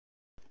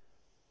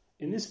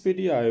In this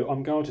video,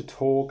 I'm going to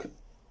talk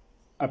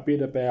a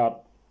bit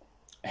about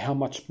how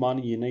much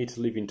money you need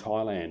to live in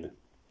Thailand.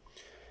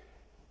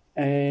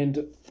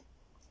 And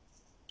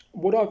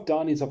what I've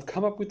done is I've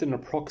come up with an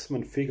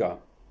approximate figure.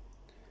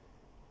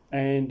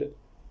 And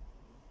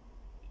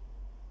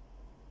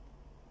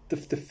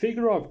the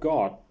figure I've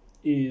got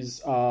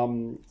is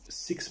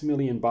 6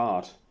 million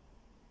baht.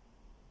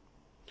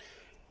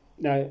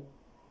 Now,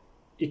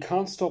 you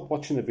can't stop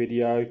watching the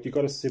video. You've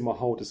got to see my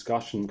whole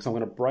discussion because I'm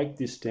going to break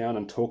this down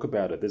and talk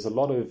about it. There's a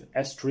lot of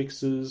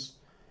asterisks,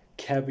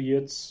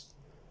 caveats,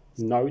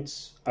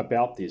 notes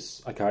about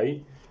this,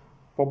 okay?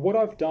 But what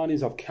I've done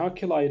is I've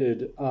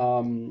calculated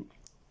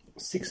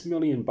 6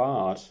 million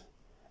baht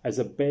as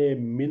a bare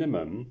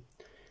minimum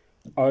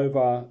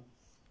over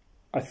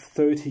a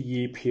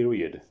 30-year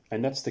period,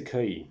 and that's the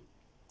key.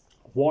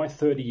 Why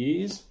 30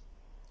 years?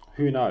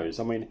 Who knows?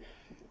 I mean,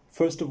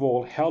 first of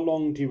all, how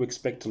long do you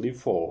expect to live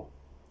for?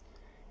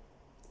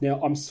 Now,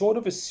 I'm sort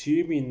of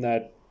assuming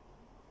that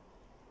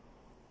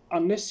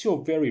unless you're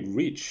very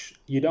rich,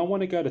 you don't want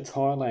to go to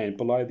Thailand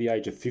below the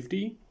age of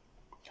 50.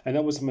 And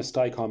that was a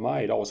mistake I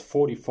made. I was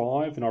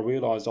 45 and I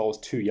realised I was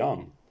too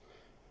young.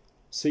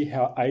 See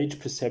how age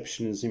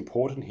perception is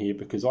important here,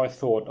 because I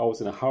thought I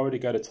was in a hurry to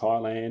go to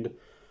Thailand.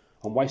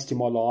 I'm wasting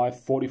my life,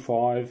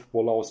 45.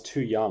 Well, I was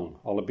too young.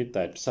 I'll admit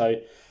that.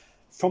 So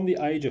from the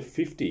age of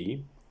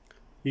 50,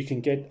 you can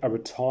get a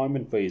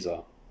retirement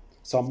visa.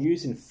 So I'm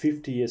using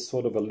 50 as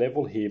sort of a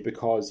level here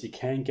because you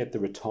can get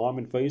the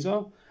retirement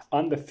visa.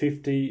 Under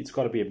 50, it's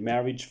got to be a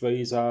marriage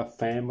visa,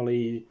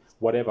 family,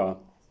 whatever.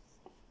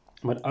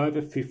 But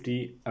over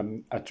 50,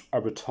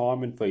 a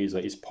retirement visa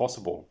is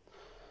possible.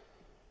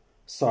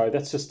 So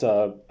that's just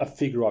a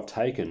figure I've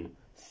taken.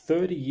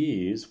 30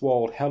 years,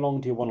 well, how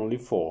long do you want to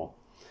live for?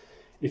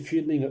 If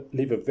you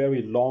live a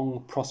very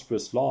long,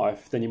 prosperous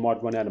life, then you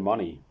might run out of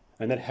money.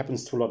 And that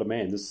happens to a lot of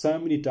men. There's so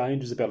many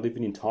dangers about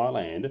living in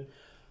Thailand.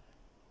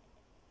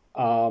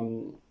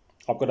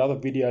 I've got other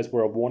videos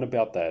where I warn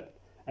about that.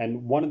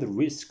 And one of the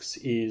risks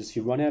is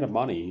you run out of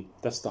money.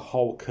 That's the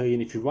whole key.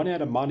 And if you run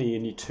out of money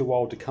and you're too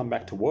old to come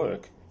back to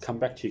work, come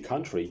back to your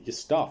country, you're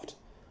stuffed.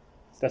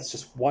 That's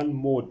just one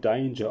more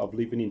danger of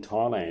living in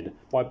Thailand.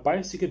 My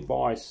basic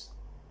advice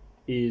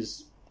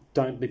is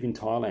don't live in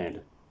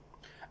Thailand.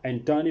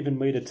 And don't even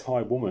meet a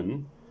Thai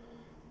woman.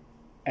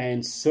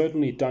 And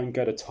certainly don't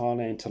go to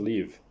Thailand to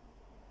live.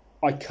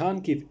 I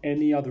can't give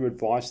any other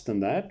advice than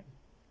that.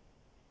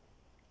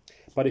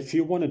 But if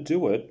you want to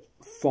do it,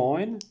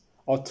 fine.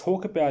 I'll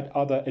talk about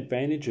other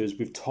advantages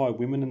with Thai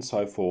women and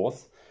so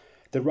forth.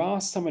 There are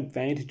some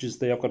advantages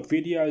there. I've got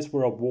videos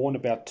where I warn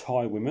about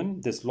Thai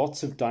women. There's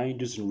lots of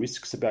dangers and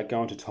risks about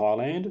going to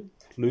Thailand.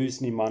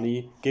 Losing your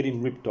money,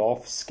 getting ripped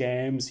off,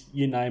 scams,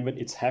 you name it,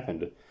 it's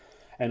happened.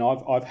 And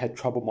I've had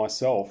trouble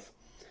myself.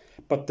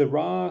 But there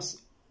are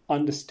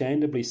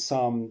understandably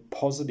some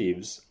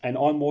positives, and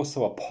I'm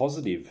also a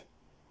positive.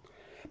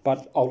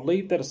 But I'll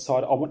leave that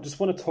aside. I just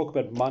want to talk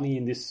about money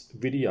in this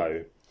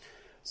video.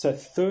 So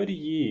 30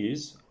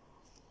 years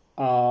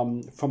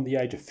from the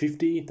age of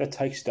 50, that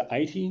takes you to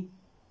 80.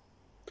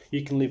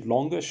 You can live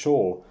longer,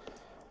 sure.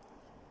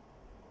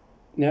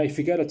 Now, if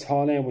you go to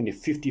Thailand when you're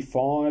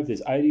 55,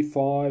 there's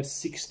 85,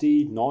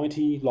 60,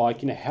 90.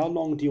 Like, how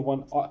long do you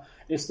want?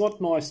 It's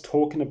not nice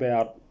talking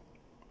about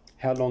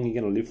how long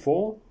you're going to live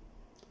for.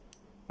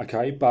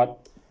 Okay,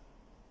 but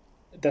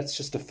that's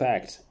just a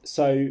fact.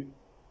 So,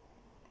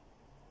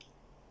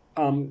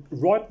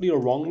 rightly or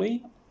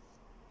wrongly,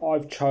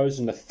 I've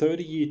chosen a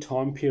 30-year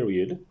time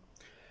period,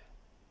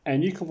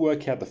 and you can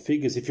work out the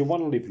figures. If you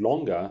want to live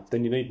longer,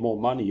 then you need more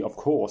money, of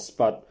course,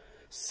 but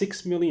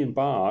 6 million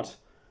baht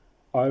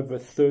over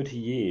 30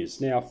 years.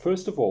 Now,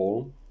 first of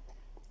all,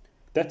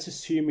 that's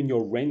assuming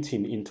you're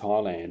renting in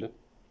Thailand,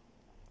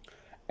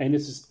 and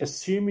it's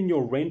assuming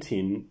you're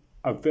renting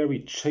a very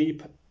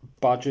cheap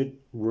budget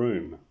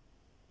room.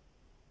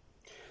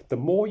 The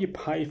more you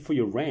pay for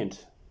your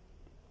rent,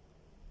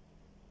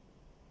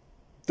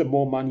 the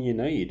more money you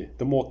need,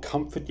 the more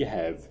comfort you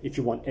have. If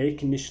you want air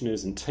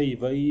conditioners and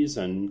TVs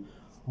and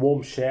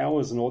warm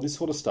showers and all this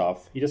sort of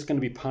stuff, you're just going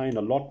to be paying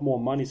a lot more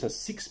money. So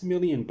 6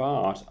 million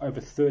baht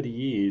over 30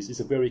 years is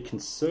a very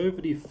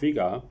conservative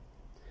figure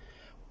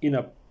in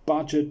a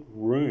budget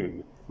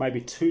room,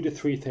 maybe 2,000 to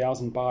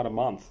 3,000 baht a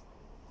month.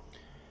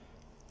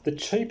 The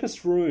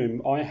cheapest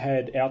room I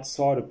had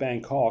outside of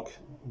Bangkok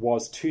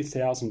was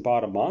 2,000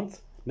 baht a month,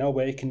 no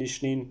air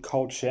conditioning,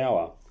 cold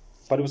shower.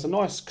 But it was a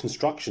nice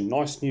construction,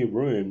 nice new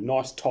room,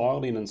 nice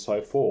tiling and so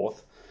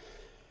forth.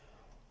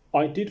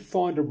 I did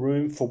find a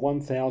room for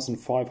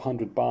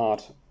 1,500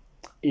 baht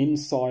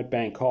inside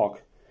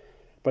Bangkok.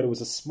 But it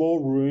was a small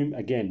room,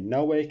 again,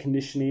 no air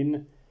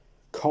conditioning,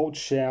 cold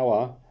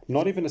shower,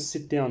 not even a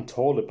sit-down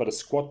toilet, but a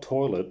squat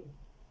toilet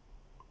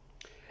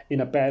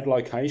in a bad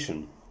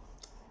location.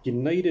 You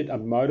needed a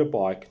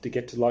motorbike to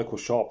get to local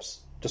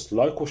shops, just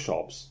local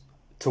shops.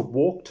 To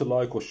walk to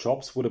local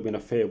shops would have been a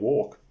fair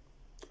walk.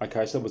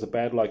 Okay, so it was a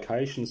bad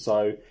location,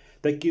 so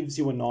that gives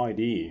you an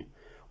idea.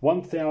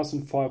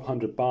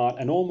 1,500 baht,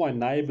 and all my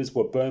neighbours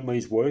were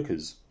Burmese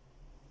workers.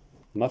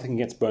 Nothing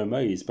against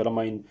Burmese, but I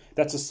mean,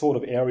 that's the sort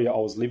of area I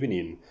was living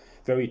in.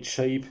 Very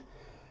cheap,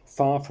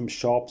 far from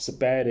shops, a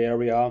bad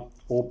area,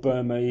 all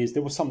Burmese.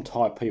 There were some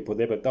Thai people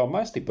there, but they were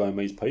mostly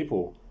Burmese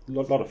people. A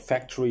lot of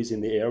factories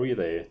in the area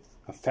there.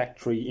 A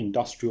factory,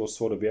 industrial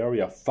sort of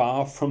area,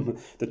 far from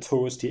the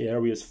touristy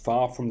areas,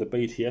 far from the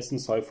BTS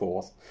and so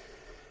forth.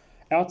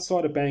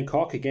 Outside of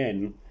Bangkok,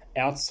 again,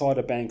 outside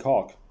of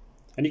Bangkok.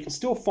 And you can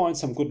still find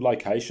some good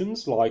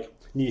locations, like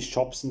near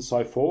shops and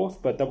so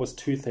forth, but that was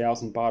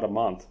 2,000 baht a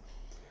month.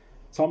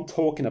 So I'm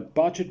talking a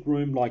budget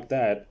room like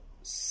that,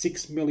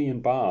 6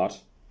 million baht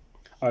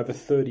over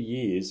 30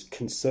 years,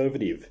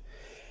 conservative.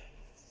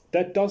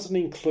 That doesn't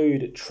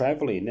include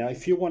traveling. Now,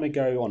 if you want to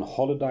go on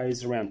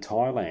holidays around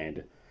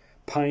Thailand,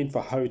 paying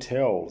for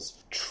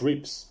hotels,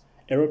 trips,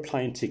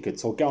 aeroplane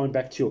tickets, or going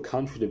back to your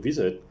country to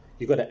visit,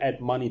 you've got to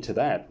add money to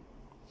that.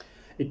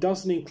 It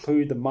doesn't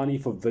include the money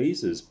for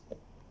visas,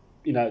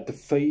 the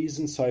fees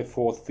and so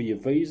forth for your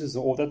visas,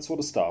 all that sort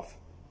of stuff.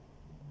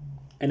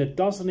 And it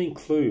doesn't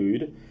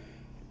include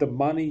the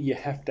money you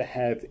have to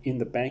have in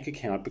the bank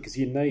account, because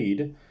you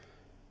need,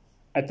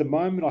 at the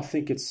moment, I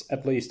think it's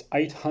at least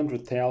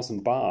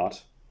 800,000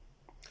 baht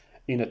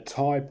in a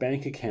Thai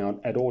bank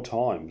account at all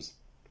times.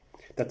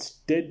 That's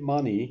dead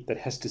money that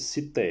has to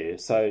sit there.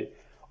 So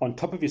on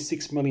top of your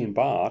 6 million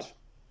baht,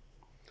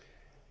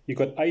 you've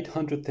got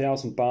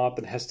 800,000 baht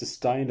that has to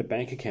stay in the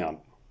bank account.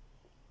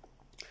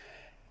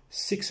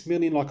 6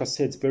 million, like I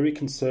said, is very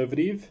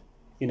conservative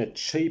in a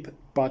cheap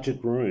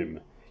budget room.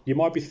 You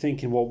might be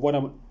thinking, well, what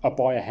am I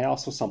buy a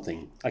house or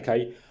something?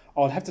 Okay,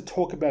 I'll have to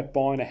talk about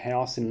buying a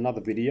house in another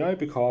video,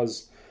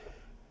 because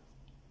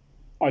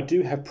I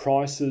do have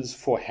prices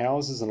for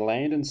houses and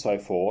land and so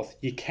forth.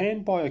 You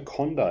can buy a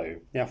condo.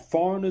 Now,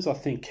 foreigners, I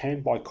think,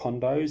 can buy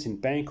condos in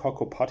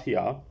Bangkok or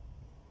Pattaya.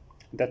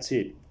 That's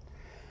it.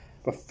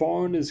 But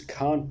foreigners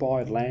can't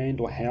buy land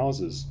or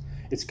houses.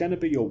 It's going to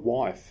be your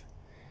wife.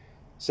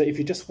 So if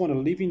you just want to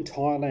live in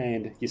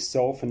Thailand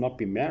yourself and not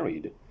be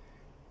married,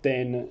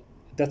 then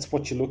that's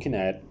what you're looking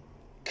at.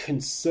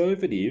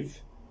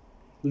 Conservative,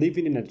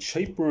 living in a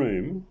cheap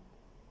room,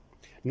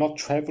 not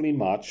traveling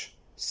much,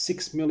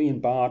 6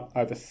 million baht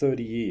over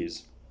 30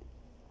 years.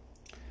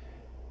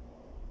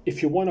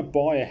 If you want to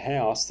buy a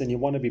house, then you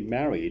want to be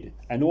married,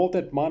 and all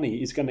that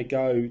money is going to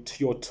go to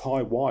your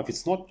Thai wife.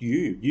 It's not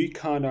you. You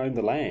can't own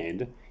the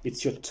land.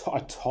 It's a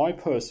Thai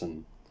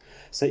person.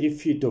 So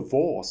if you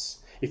divorce,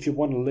 if you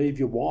want to leave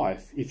your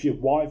wife, if your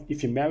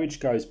marriage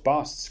goes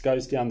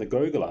down the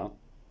gurgler,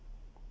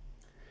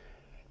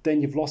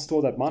 then you've lost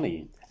all that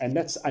money. And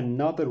that's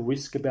another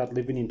risk about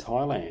living in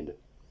Thailand,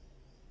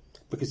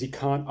 because you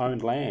can't own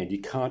land,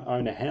 you can't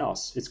own a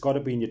house. It's got to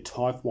be in your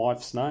Thai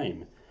wife's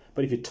name.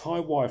 But if your Thai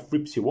wife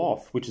rips you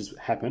off, which has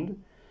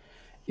happened,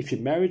 if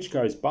your marriage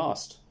goes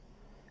bust,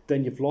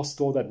 then you've lost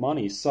all that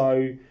money.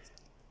 So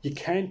you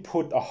can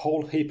put a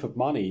whole heap of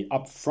money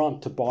up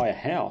front to buy a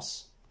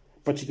house,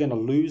 but you're going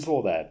to lose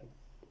all that.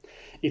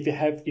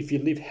 If you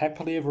live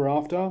happily ever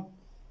after,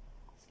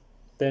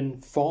 then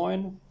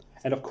fine.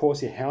 And of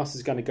course, your house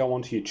is going to go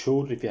on to your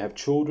children. If you have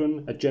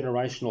children, a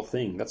generational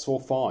thing, that's all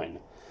fine.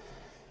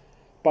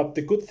 But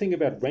the good thing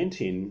about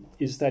renting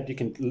is that you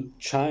can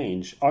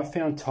change. I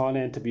found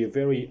Thailand to be a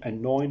very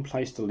annoying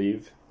place to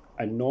live,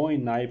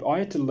 annoying neighbour. I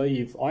had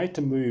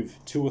to move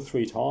 2 or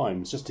 3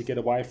 times just to get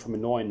away from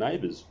annoying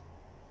neighbours.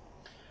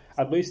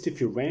 At least if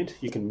you rent,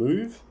 you can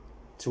move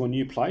to a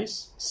new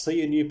place,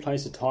 see a new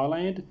place in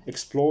Thailand,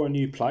 explore a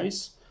new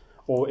place,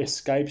 or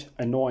escape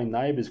annoying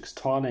neighbours, because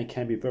Thailand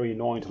can be very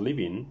annoying to live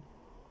in.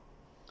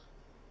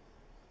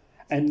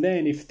 And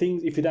then if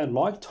you don't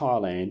like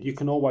Thailand, you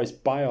can always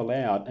bail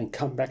out and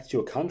come back to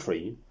your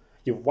country.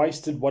 You've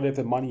wasted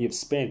whatever money you've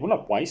spent. Well,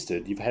 not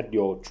wasted. You've had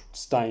your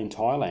stay in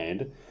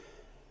Thailand.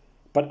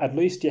 But at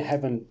least you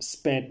haven't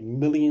spent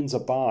millions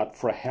of baht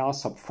for a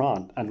house up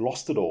front and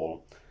lost it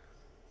all.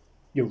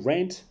 You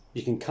rent,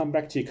 you can come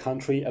back to your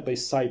country, at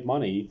least save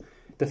money.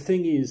 The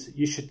thing is,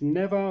 you should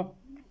never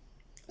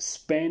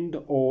spend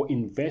or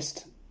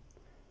invest,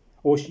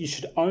 or you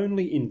should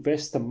only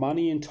invest the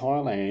money in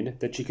Thailand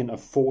that you can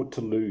afford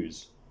to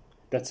lose.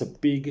 That's a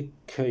big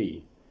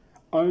key.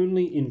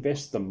 Only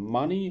invest the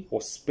money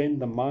or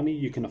spend the money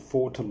you can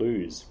afford to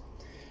lose.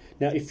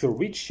 Now, if you're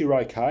rich, you're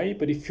okay,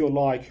 but if you're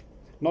like,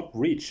 not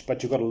rich,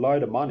 but you've got a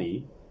load of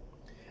money,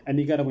 and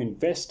you're going to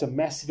invest a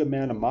massive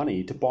amount of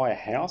money to buy a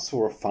house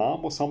or a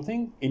farm or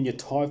something in your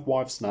Thai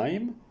wife's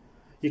name,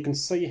 you can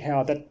see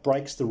how that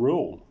breaks the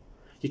rule.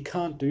 You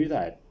can't do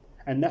that.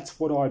 And that's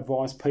what I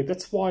advise people.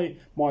 That's why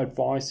my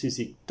advice is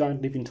you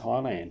don't live in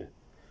Thailand.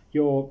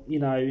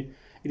 It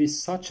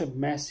is such a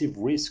massive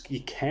risk.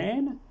 You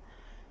can,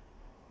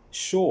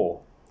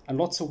 sure, and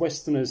lots of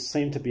Westerners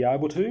seem to be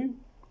able to.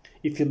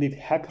 If you live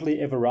happily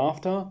ever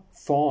after,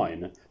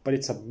 fine, but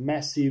it's a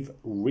massive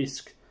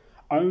risk.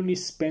 Only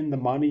spend the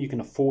money you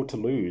can afford to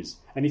lose.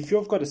 And if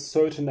you've got a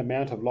certain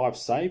amount of life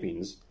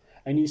savings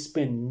and you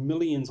spend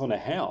millions on a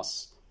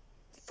house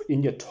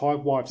in your Thai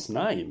wife's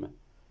name,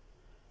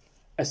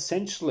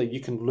 essentially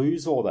you can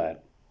lose all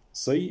that.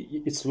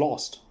 See, it's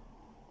lost.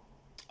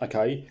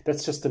 Okay,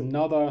 that's just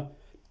another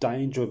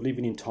danger of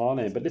living in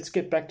Thailand. But let's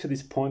get back to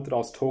this point that I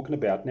was talking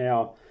about.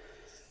 Now,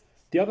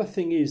 the other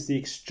thing is the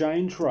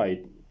exchange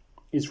rate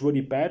is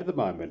really bad at the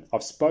moment.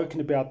 I've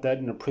spoken about that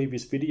in a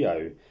previous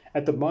video.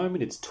 At the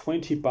moment, it's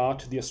 20 baht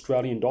to the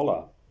Australian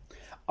dollar.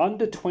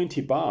 Under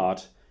 20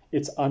 baht,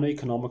 it's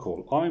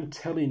uneconomical. I'm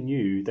telling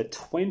you that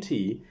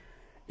 20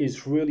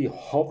 is really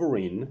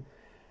hovering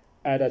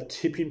at a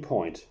tipping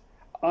point.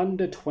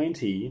 Under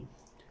 20,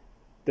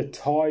 the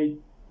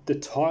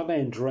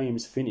Thailand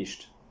dream's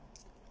finished.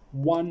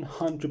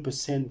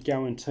 100%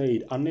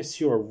 guaranteed, unless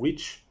you're a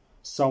rich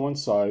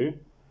so-and-so,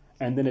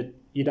 and then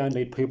you don't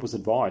need people's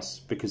advice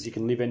because you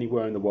can live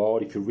anywhere in the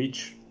world. If you're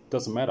rich,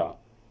 doesn't matter.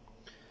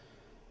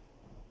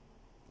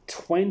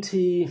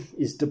 20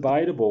 is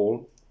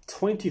debatable.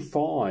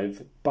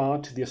 25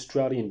 baht to the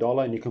Australian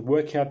dollar, and you can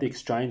work out the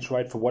exchange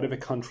rate for whatever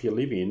country you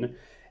live in,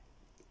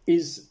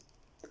 is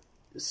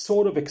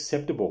sort of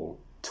acceptable.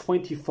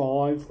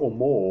 25 or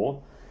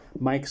more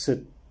makes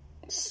it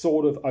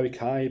sort of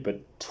okay,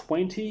 but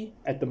 20,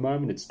 at the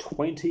moment it's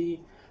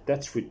 20,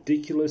 that's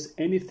ridiculous.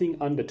 Anything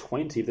under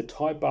 20, if the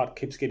Thai baht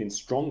keeps getting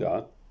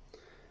stronger,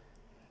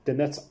 then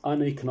that's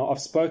uneconomic.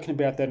 I've spoken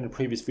about that in a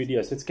previous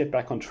video, so let's get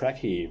back on track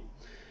here.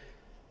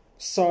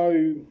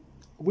 So,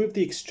 with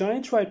the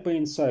exchange rate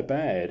being so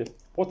bad,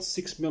 what's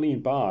 6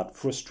 million baht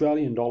for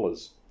Australian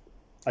dollars?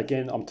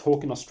 Again, I'm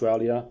talking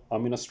Australia,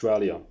 I'm in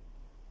Australia.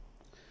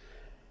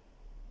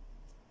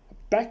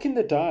 Back in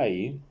the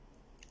day,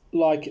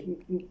 like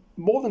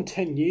more than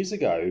 10 years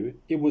ago,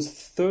 it was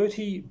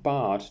 30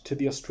 baht to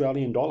the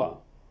Australian dollar.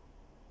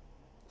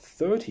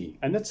 30.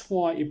 And that's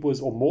why it was,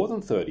 or more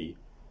than 30.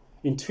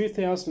 In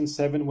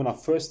 2007, when I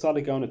first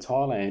started going to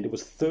Thailand, it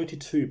was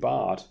 32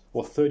 baht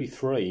or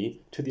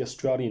 33 to the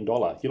Australian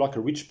dollar. You're like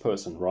a rich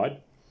person,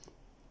 right?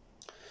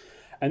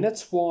 And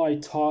that's why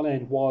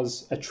Thailand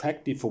was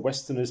attractive for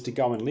Westerners to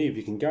go and live.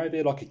 You can go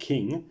there like a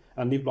king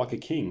and live like a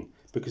king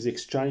because the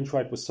exchange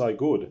rate was so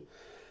good.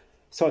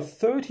 So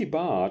 30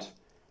 baht,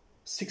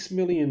 6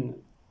 million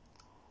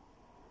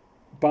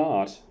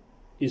baht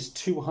is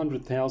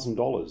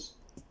 $200,000.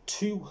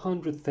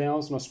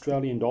 200,000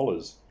 Australian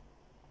dollars.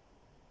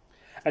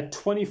 At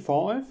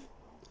 25,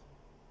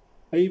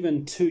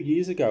 even 2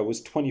 years ago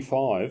was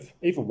 25,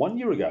 even 1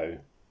 year ago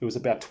it was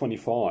about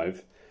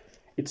 25,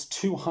 it's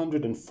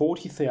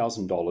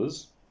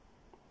 $240,000.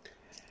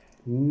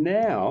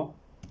 Now,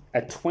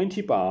 at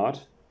 20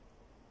 baht,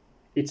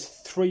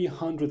 it's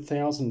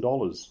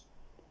 $300,000.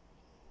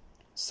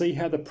 See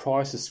how the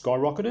price has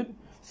skyrocketed?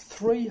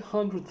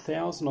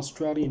 300,000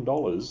 Australian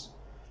dollars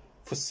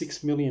for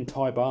 6 million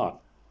Thai baht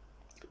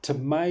to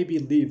maybe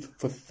live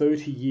for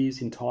 30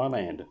 years in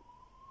Thailand.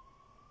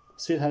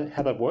 See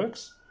how that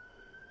works?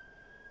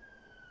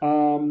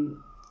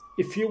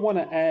 If you want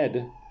to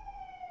add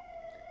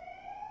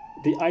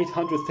the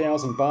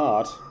 800,000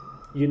 baht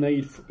you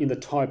need in the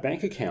Thai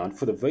bank account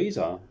for the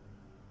visa,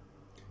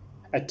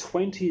 at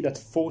 20,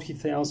 that's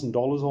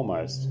 $40,000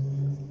 almost.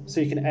 So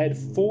you can add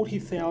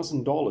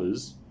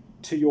 $40,000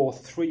 to your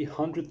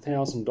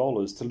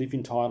 $300,000 to live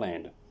in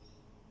Thailand.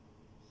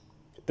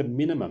 The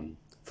minimum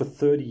for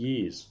 30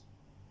 years.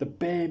 The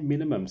bare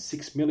minimum,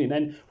 6 million.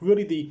 And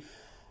really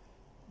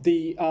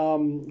the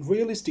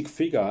realistic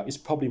figure is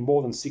probably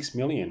more than 6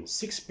 million.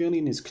 6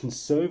 million is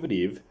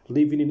conservative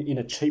living in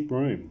a cheap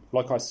room.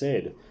 Like I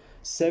said,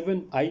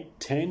 7, 8,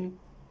 10,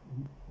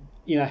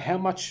 how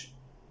much,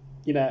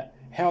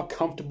 how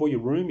comfortable your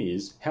room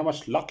is, how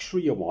much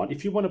luxury you want.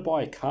 If you want to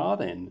buy a car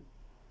then,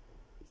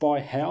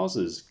 buy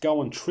houses,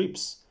 go on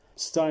trips,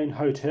 stay in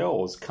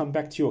hotels, come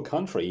back to your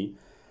country,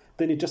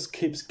 then it just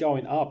keeps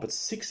going up. But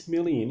 6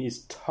 million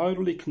is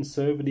totally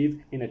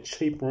conservative in a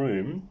cheap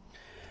room.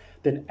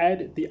 Then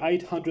add the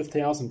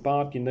 800,000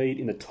 baht you need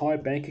in the Thai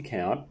bank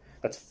account.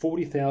 That's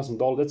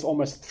 $40,000. That's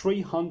almost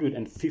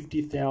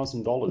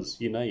 $350,000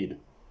 you need.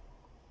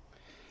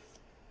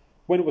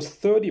 When it was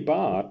 30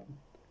 baht,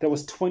 that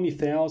was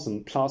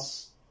 20,000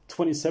 plus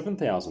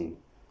 27,000,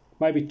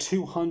 maybe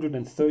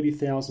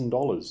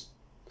 $230,000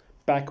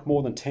 back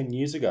more than 10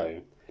 years ago.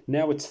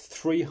 Now it's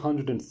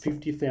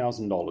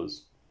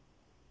 $350,000.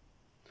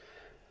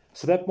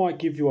 So that might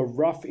give you a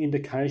rough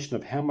indication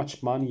of how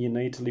much money you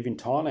need to live in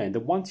Thailand.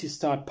 And once you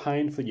start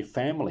paying for your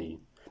family,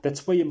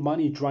 that's where your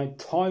money drain.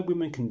 Thai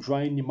women can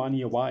drain your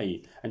money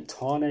away, and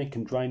Thailand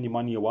can drain your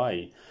money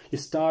away. You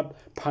start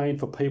paying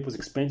for people's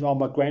expenses. Oh,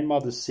 my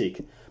grandmother's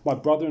sick. My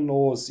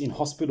brother-in-law's in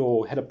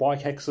hospital, had a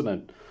bike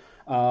accident.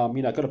 Got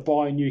to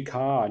buy a new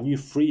car, a new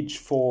fridge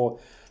for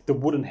the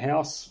wooden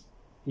house.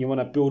 You want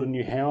to build a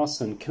new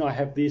house, and can I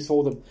have this?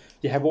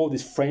 You have all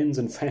these friends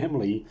and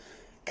family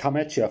come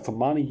at you for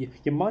money.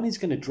 Your money's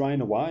going to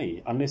drain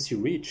away unless you're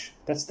rich.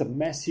 That's the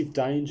massive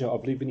danger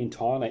of living in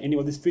Thailand.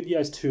 Anyway, this video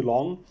is too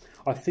long.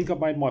 I think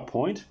I've made my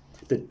point.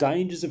 The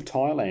dangers of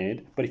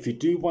Thailand, but if you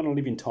do want to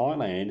live in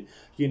Thailand,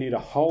 you need a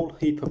whole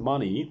heap of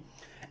money,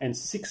 and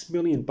 6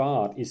 million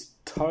baht is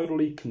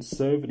totally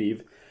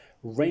conservative,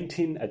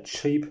 renting a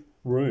cheap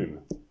room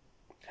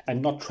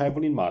and not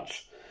traveling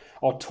much.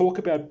 I'll talk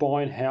about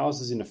buying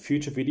houses in a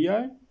future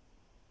video,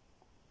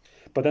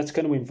 but that's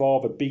going to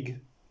involve a big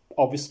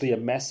obviously a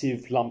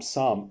massive lump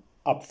sum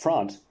up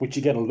front, which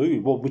you're going to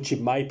lose, well, which you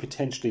may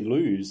potentially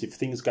lose if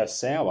things go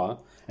sour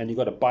and you've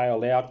got to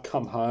bail out,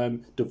 come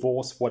home,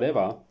 divorce,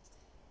 whatever.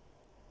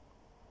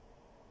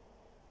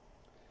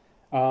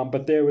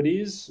 But there it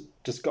is.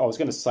 I was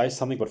going to say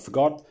something but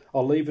forgot.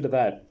 I'll leave it at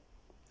that.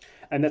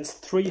 And that's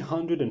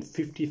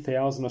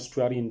 350,000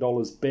 Australian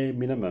dollars bare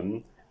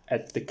minimum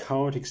at the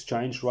current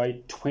exchange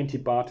rate, 20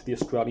 baht to the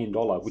Australian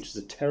dollar, which is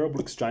a terrible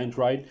exchange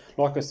rate.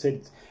 Like I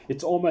said,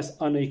 it's almost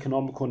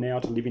uneconomical now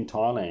to live in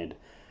Thailand.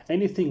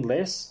 Anything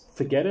less,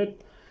 forget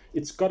it.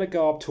 It's got to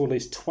go up to at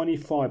least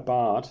 25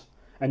 baht,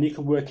 and you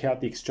can work out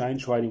the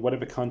exchange rate in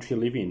whatever country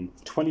you live in.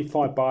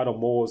 25 baht or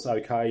more is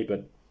okay,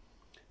 but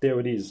there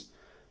it is.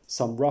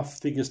 Some rough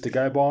figures to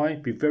go by.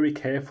 Be very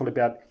careful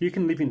about, you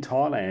can live in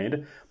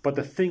Thailand, but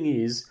the thing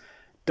is,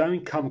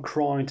 don't come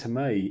crying to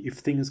me if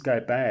things go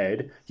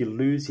bad, you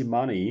lose your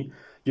money,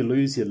 you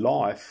lose your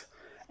life,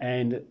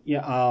 and you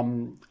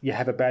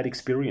have a bad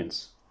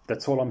experience.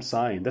 That's all I'm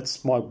saying.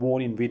 That's my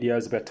warning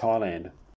videos about Thailand.